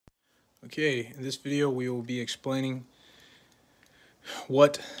Okay, in this video we will be explaining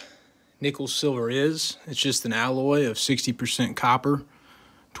what nickel silver is. It's just an alloy of 60% copper,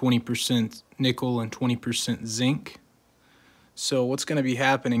 20% nickel, and 20% zinc. So what's going to be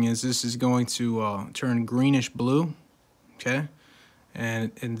happening is this is going to turn greenish blue, okay?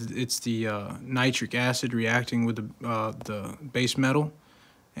 And it's the nitric acid reacting with the base metal.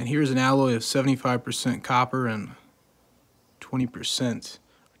 And here's an alloy of 75% copper and 25%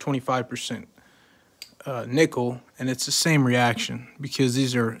 nickel, and it's the same reaction because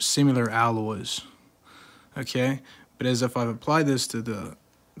these are similar alloys, okay? But as if I've applied this to the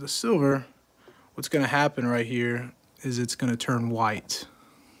silver, what's going to happen right here is it's going to turn white,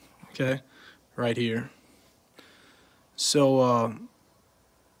 okay, right here. So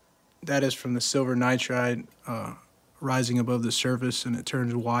that is from the silver nitride rising above the surface, and it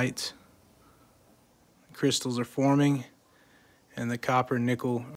turns white. Crystals are forming, and the copper and nickel